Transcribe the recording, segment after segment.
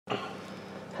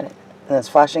And it's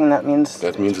flashing, that means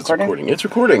it's recording. It's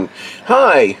recording.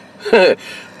 Hi.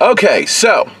 Okay,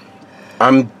 so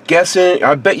I'm guessing,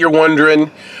 I bet you're wondering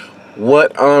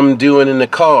what I'm doing in the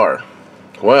car.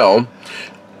 Well,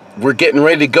 we're getting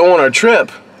ready to go on our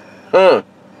trip. Huh?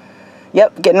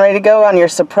 Yep, getting ready to go on your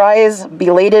surprise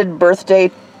belated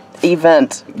birthday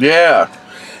event. Yeah.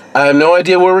 I have no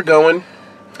idea where we're going,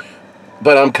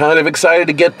 but I'm kind of excited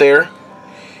to get there.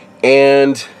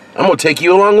 And I'm going to take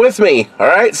you along with me. All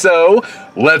right, so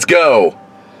let's go.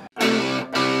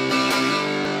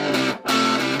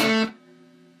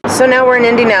 So now we're in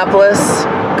Indianapolis,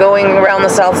 going around the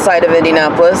south side of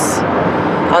Indianapolis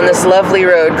on this lovely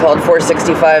road called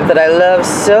 465 that I love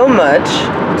so much.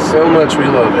 So much we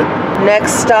love it.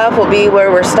 Next stop will be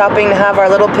where we're stopping to have our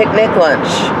little picnic lunch.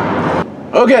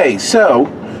 Okay, so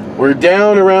we're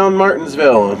down around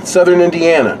Martinsville, southern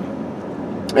Indiana.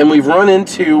 And we've run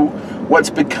into what's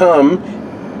become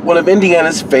one of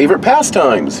Indiana's favorite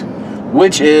pastimes,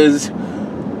 which is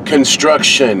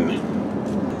construction.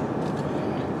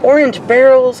 Orange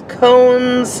barrels,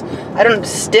 cones,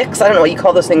 sticks, I don't know what you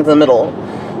call those things in the middle,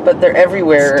 but they're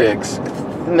everywhere. Sticks.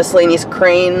 Miscellaneous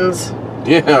cranes.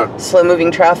 Yeah. Slow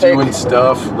moving traffic. Doing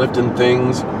stuff, lifting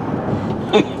things.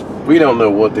 We don't know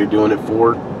what they're doing it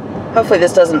for. Hopefully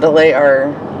this doesn't delay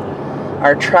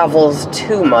our travels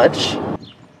too much.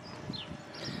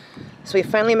 So we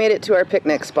finally made it to our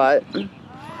picnic spot.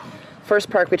 First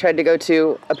park we tried to go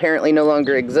to apparently no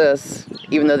longer exists,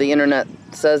 even though the internet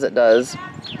says it does.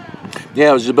 Yeah,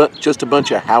 it was just a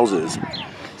bunch of houses.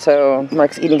 So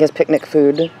Mark's eating his picnic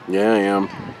food. Yeah, I am.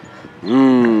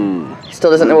 Still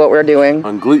doesn't know what we're doing.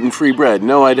 On gluten-free bread.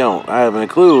 No, I don't. I haven't a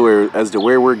clue as to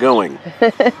where we're going.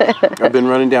 I've been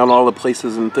running down all the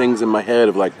places and things in my head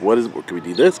of like, could we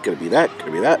do this? Could it be that? Could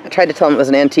it be that? I tried to tell him it was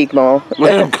an antique mall.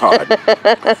 Oh, God.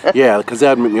 Yeah, because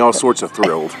that would make me all sorts of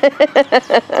thrilled.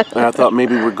 And I thought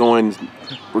maybe we're going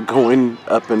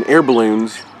up in air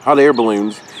balloons, hot air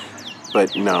balloons,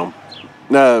 but no.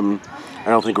 I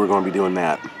don't think we're going to be doing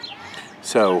that.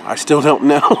 So, I still don't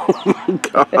know.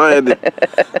 God.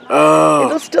 Oh.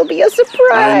 It'll still be a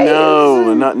surprise. I know.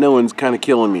 And not knowing's kind of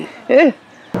killing me.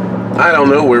 I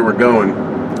don't know where we're going.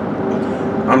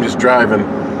 I'm just driving.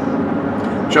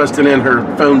 Trusting in her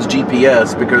phone's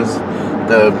GPS because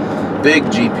the big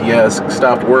GPS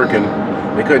stopped working.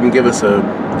 They couldn't give us a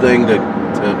thing to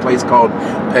a place called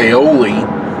Paoli,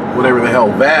 whatever the hell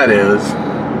that is.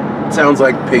 It sounds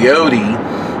like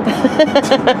peyote.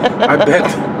 I bet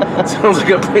it sounds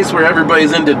like a place where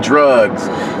everybody's into drugs.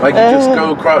 Like you just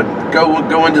go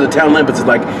into the town limits. It's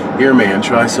like, here, man,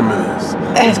 try some of this.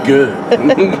 It's good.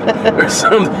 Or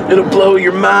something. It'll blow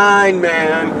your mind,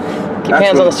 man. Keep your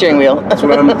hands on the steering wheel. That's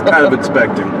what I'm kind of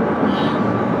expecting.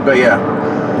 But yeah,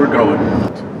 we're going.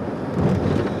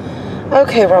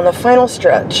 Okay, we're on the final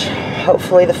stretch.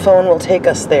 Hopefully the phone will take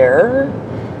us there.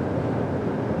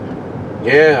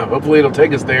 Yeah, hopefully it'll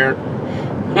take us there.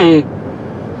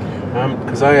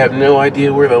 Because I have no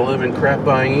idea where the living crap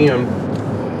I am.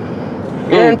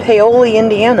 We're in Paoli,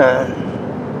 Indiana.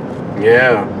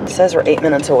 Yeah. It says we're 8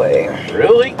 minutes away.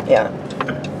 Really? Yeah.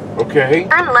 Okay.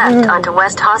 Turn left onto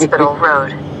West Hospital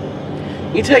Road.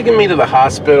 You taking me to the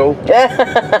hospital? Because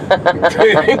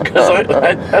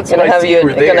that's what I see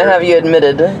we're there. Gonna have you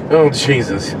admitted. Oh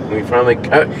Jesus! You finally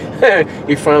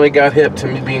got hip to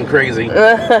me being crazy.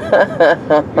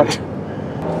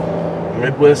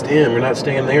 Midwest Inn. We're not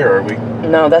staying there, are we?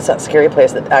 No, that's that scary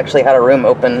place that actually had a room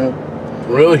open.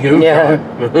 Really? Yeah.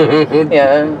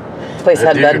 Yeah. This place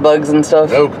had bed bugs and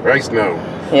stuff. Oh Christ, no.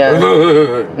 Yeah.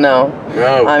 No.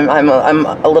 No. I'm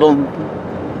a little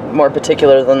more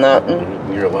particular than that.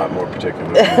 You're a lot more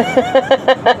particular.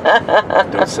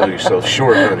 Don't sell yourself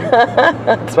short, honey.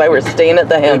 That's why we're staying at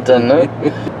the Hampton.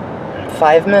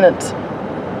 5 minutes.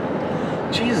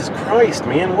 Jesus Christ,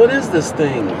 man, what is this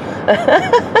thing?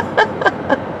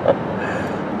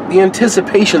 The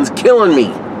anticipation's killing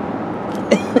me.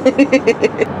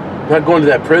 Not going to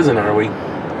that prison, are we?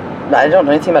 I don't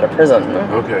know anything about a prison.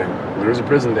 Okay, there's a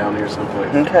prison down here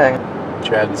someplace. Okay.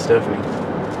 Chad and Stephanie.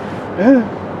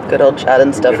 Good old Chad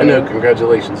and Stephanie. No,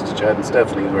 congratulations to Chad and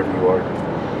Stephanie, whoever you are.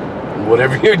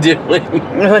 Whatever you're doing.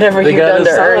 Whatever you've done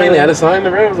to earn. They had a sign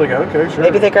around. I was like, okay, sure.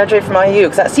 Maybe they graduate from IU,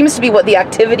 because that seems to be what the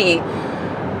activity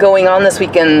going on this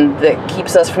weekend that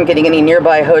keeps us from getting any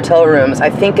nearby hotel rooms. I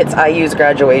think it's IU's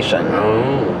graduation.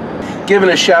 Oh. Giving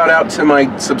a shout out to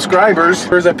my subscribers.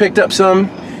 I picked up some.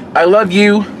 I love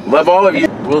you. Love all of you.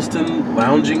 Wilstem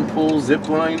lounging pool, zip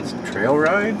lines, trail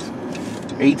rides.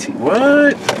 18.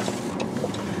 What?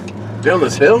 Down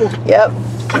this hill? Yep.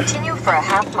 Continue for a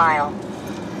half mile.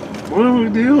 What are we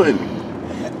doing?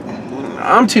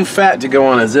 I'm too fat to go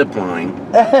on a zip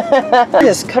line.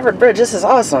 This covered bridge, this is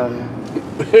awesome.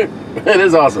 It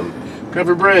is awesome.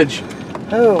 Covered bridge.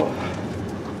 Oh.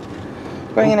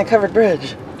 Going in a covered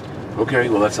bridge. Okay,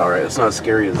 well that's alright. It's not as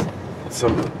scary as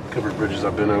some of the covered bridges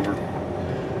I've been over.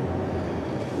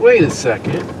 Wait a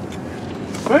second.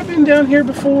 Have I been down here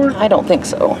before? I don't think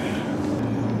so.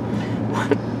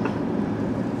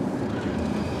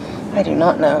 I do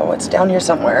not know. It's down here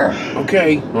somewhere.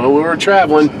 Okay, well we were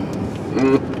traveling.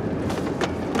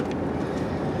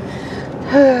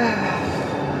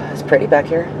 It's pretty back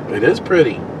here. It is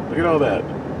pretty. Look at all that.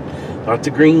 Lots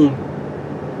of green.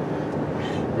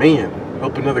 Man,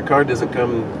 hope another car doesn't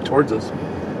come towards us.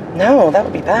 No, that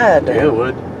would be bad. Yeah, it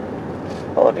would.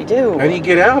 What would we do? How do you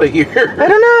get out of here? I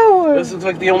don't know. This is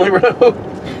like the only road.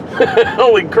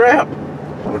 Holy crap.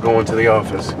 We're going to the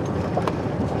office.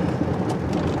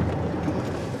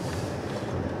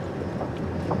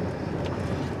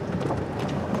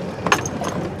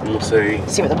 And we'll say...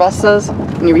 See what the bus says?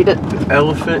 Can you read it?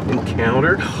 Elephant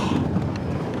encounter.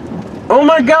 Oh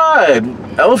my god!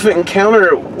 Elephant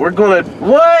encounter. We're gonna...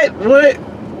 What? What?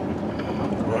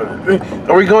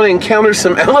 Are we going to encounter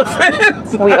some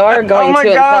elephants? We are going to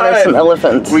encounter some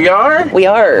elephants. We are? We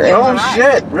are. Oh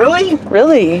shit, really?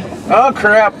 Really? Oh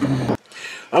crap.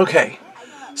 Okay,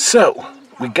 so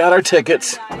we got our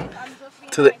tickets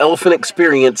to the Elephant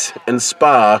Experience and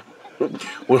Spa.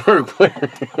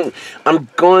 I'm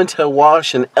going to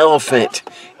wash an elephant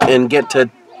and get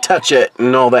to touch it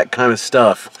and all that kind of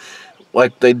stuff,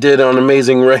 like they did on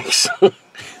Amazing Race.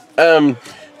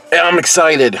 I'm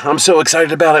excited. I'm so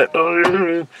excited about it,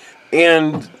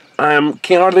 and I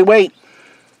can't hardly wait.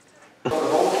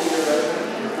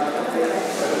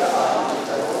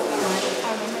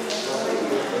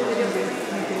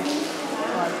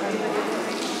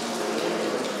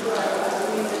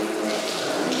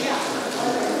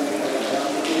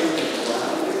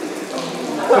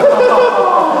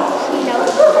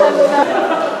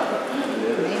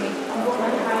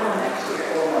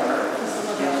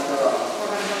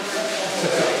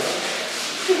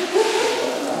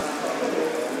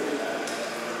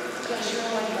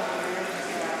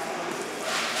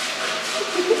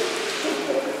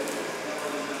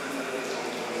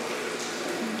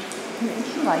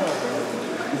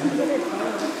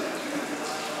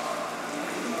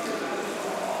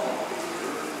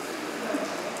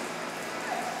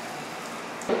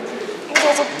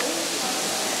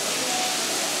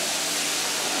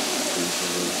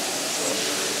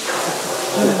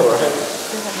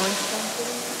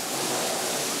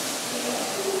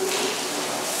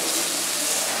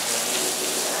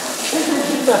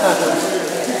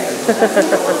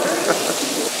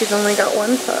 She's only got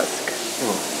one tusk.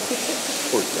 Oh,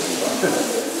 poor thing.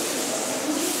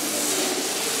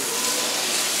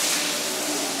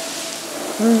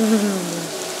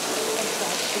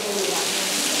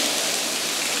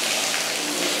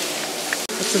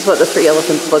 This is what the 3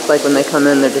 elephants look like when they come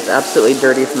in. They're just absolutely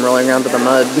dirty from rolling around in the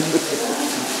mud.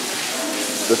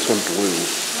 This one's Lou.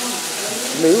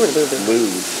 Lou or Lulu?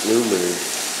 Lulu.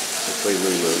 Let's say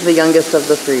Lulu. The youngest of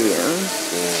the 3. Yeah.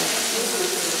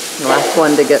 The last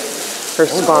one to get her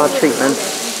spa treatment.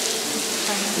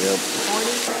 Yep.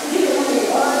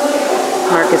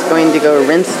 Mark is going to go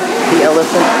rinse the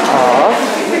elephant off.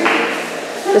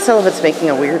 This elephant's making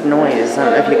a weird noise. I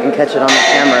don't know if you can catch it on the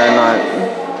camera or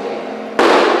not.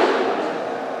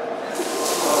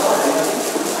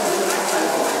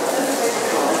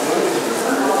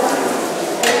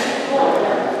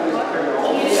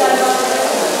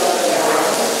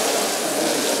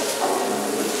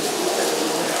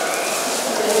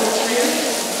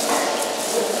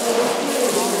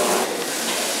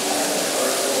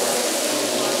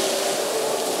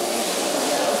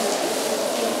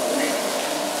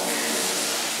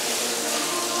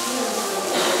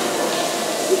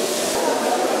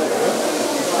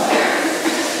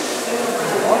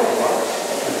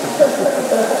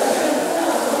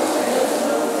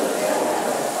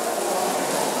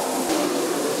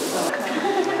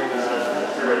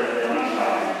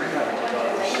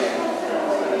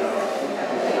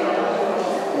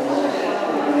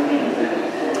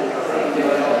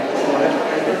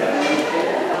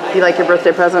 Do you like your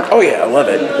birthday present? Oh yeah, I love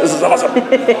it. This is awesome. All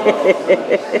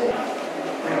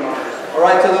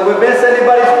right, so did we miss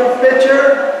anybody's group picture?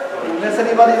 Did we miss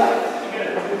anybody?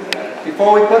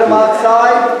 Before we put them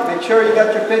outside, make sure you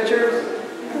got your pictures.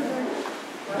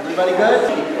 Everybody good?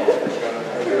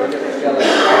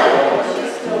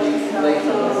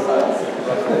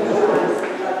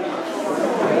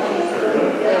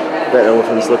 That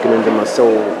elephant's looking into my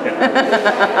soul.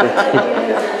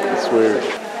 I swear.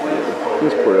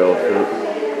 This poor elephant.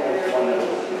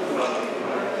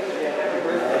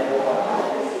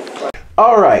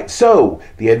 All right, so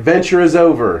the adventure is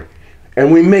over,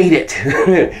 and we made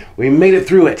it. We made it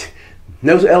through it.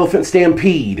 No elephant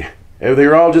stampede. They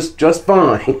were all just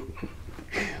fine.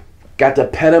 Got to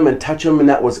pet them and touch them, and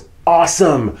that was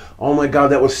awesome. Oh my God,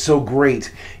 that was so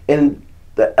great. And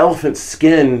the elephant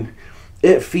skin,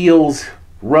 it feels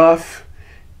rough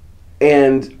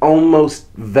and almost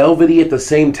velvety at the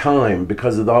same time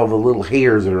because of all the little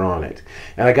hairs that are on it.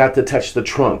 And I got to touch the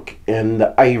trunk and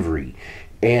the ivory,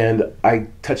 and I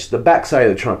touched the back side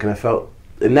of the trunk, and I felt,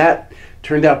 and that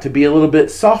turned out to be a little bit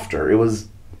softer. It was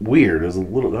weird. It was a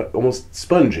little almost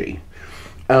spongy.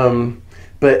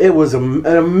 But it was an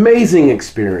amazing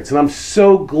experience, and I'm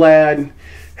so glad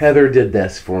Heather did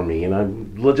this for me, and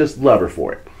I just love her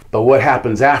for it. But what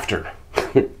happens after?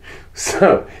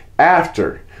 So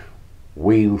after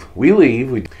we leave,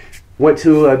 we went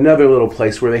to another little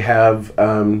place where they have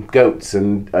goats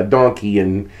and a donkey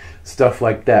and stuff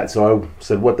like that. So I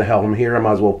said, what the hell, I'm here, I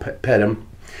might as well pet him.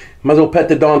 Might as well pet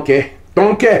the donkey.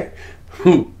 Donkey!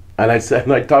 And I said,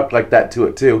 and I talked like that to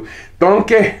it too.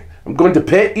 Donkey, I'm going to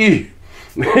pet you.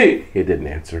 He didn't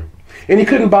answer. And you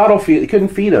couldn't bottle feed, you couldn't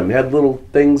feed him. You had little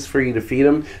things for you to feed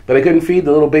him, but I couldn't feed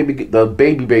the little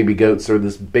baby goats or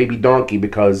this baby donkey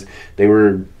because they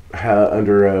were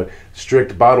under a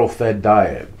strict bottle-fed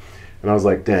diet. And I was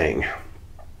like, dang.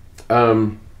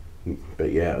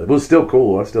 But yeah, it was still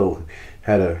cool. I still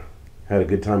had a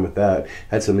good time with that.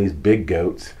 Had some of these big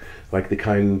goats, like the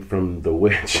kind from The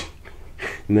Witch.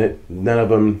 None of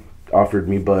them offered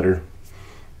me butter.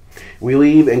 We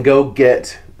leave and go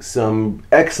get some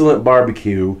excellent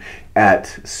barbecue at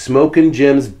Smokin'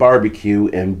 Jim's Barbecue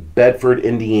in Bedford,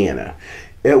 Indiana.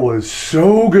 It was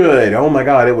so good. Oh my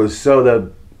God, it was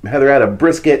so, Heather had a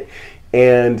brisket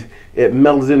and it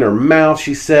melted in her mouth,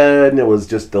 she said, and it was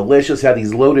just delicious. Had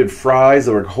these loaded fries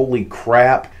that were holy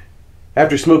crap.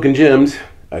 After Smokin' Jim's,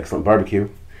 excellent barbecue,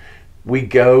 we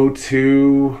go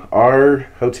to our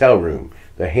hotel room,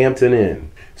 the Hampton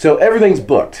Inn. So everything's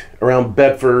booked around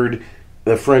Bedford,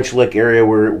 the French Lick area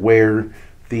where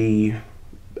the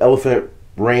elephant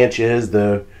ranch is,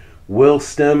 the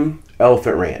Wilstem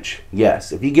Elephant Ranch.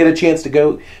 Yes, if you get a chance to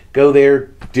go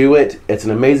there, do it. It's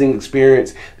an amazing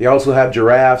experience. They also have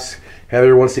giraffes.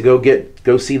 Heather wants to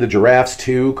go see the giraffes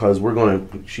too, because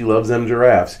she loves them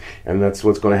giraffes, and that's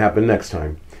what's going to happen next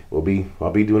time. I'll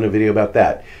be doing a video about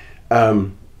that.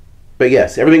 But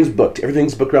yes, everything's booked.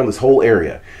 Everything's booked around this whole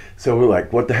area. So we're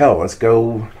like, what the hell? Let's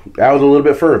go out a little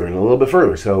bit further and a little bit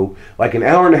further. So like an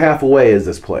hour and a half away is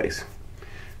this place.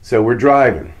 So we're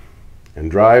driving and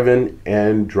driving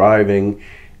and driving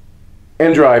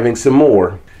and driving some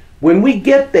more. When we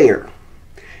get there,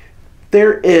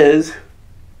 there is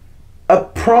a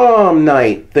prom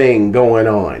night thing going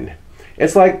on.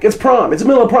 It's like, it's prom. It's the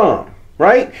middle of prom,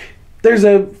 right? There's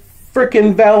a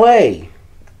frickin' valet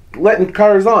letting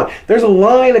cars on. There's a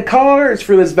line of cars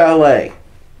for this valet.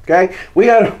 Okay, we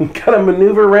gotta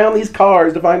maneuver around these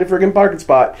cars to find a freaking parking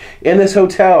spot in this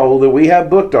hotel that we have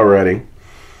booked already.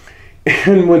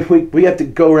 And when we have to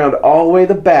go around all the way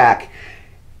to the back,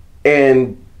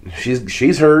 and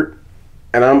she's hurt,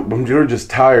 and we're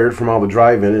just tired from all the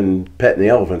driving and petting the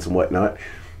elephants and whatnot.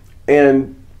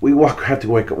 And we have to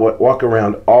walk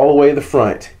around all the way to the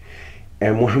front.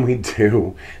 And when we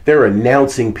do, they're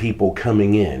announcing people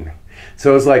coming in.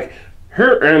 So it's like,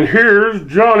 here's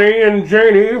Johnny and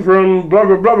Janie from blah,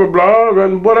 blah, blah, blah, blah,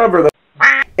 and whatever.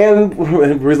 And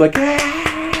we're like,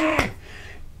 ah!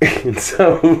 And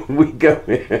so we go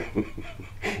in.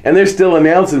 And they're still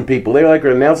announcing people. They're like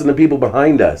announcing the people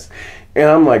behind us. And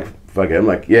I'm like, fuck it. I'm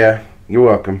like, yeah, you're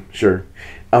welcome. Sure.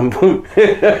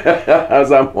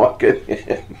 As I'm walking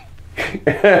in.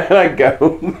 And I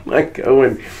go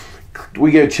and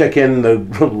we go check in. The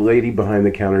lady behind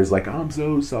the counter is like, I'm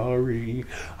so sorry.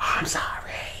 I'm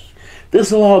sorry.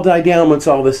 This will all die down once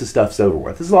all this stuff's over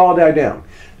with. This will all die down.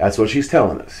 That's what she's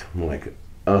telling us. I'm like,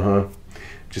 uh-huh.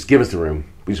 Just give us the room.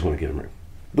 We just want to get a room.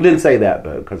 We didn't say that,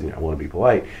 but because I want to be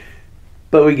polite.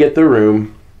 But we get the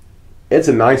room. It's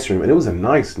a nice room, and it was a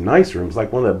nice room. It's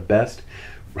like one of the best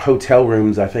hotel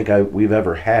rooms I think we've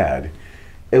ever had.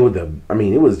 It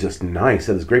was just nice.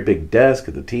 It had this great big desk,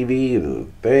 the TV, the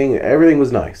thing. Everything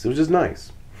was nice. It was just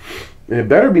nice. And it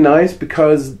better be nice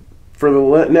because for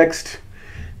the next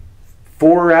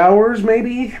 4 hours,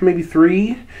 maybe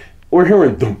 3, we're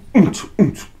hearing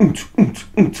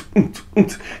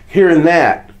hearing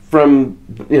that from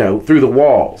through the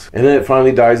walls, and then it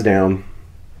finally dies down,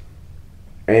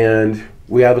 and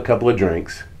we have a couple of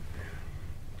drinks.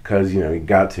 Because, you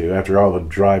got to, after all the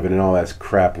driving and all that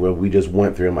crap we just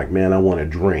went through. I'm like, man, I want a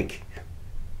drink.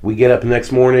 We get up the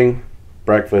next morning,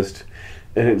 breakfast,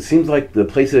 And it seems like the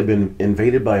place had been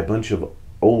invaded by a bunch of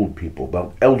old people,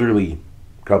 about elderly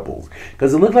couples.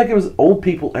 Because it looked like it was old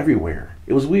people everywhere.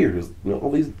 It was weird. It was,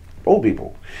 all these old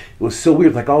people. It was so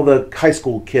weird. Like all the high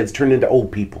school kids turned into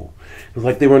old people. It was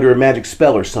like they were under a magic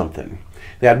spell or something.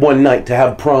 They had one night to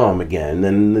have prom again,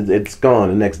 and it's gone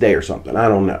the next day or something. I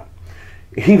don't know.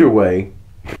 Either way,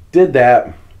 did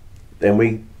that, and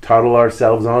we toddle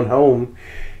ourselves on home,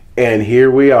 and here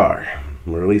we are.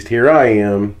 Or at least here I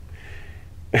am,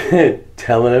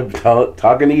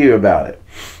 talking to you about it.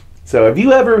 So have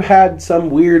you ever had some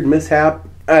weird mishap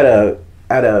at a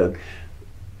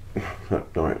all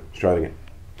right, let's try it again.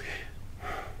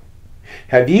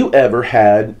 Have you ever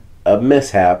had a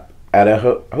mishap at a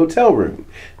hotel room?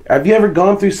 Have you ever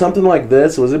gone through something like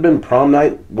this? Was it been prom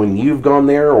night when you've gone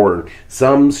there, or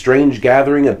some strange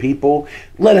gathering of people?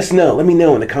 Let us know. Let me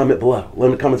know in the comments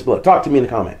below. Talk to me in the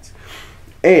comments.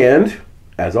 And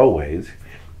as always,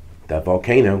 that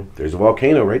volcano. There's a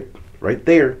volcano right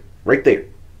there.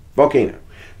 Volcano.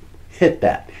 Hit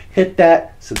that.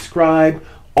 Subscribe.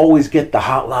 Always get the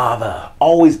hot lava.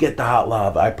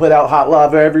 I put out hot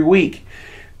lava every week,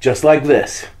 just like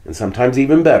this, and sometimes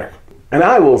even better. And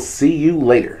I will see you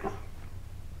later.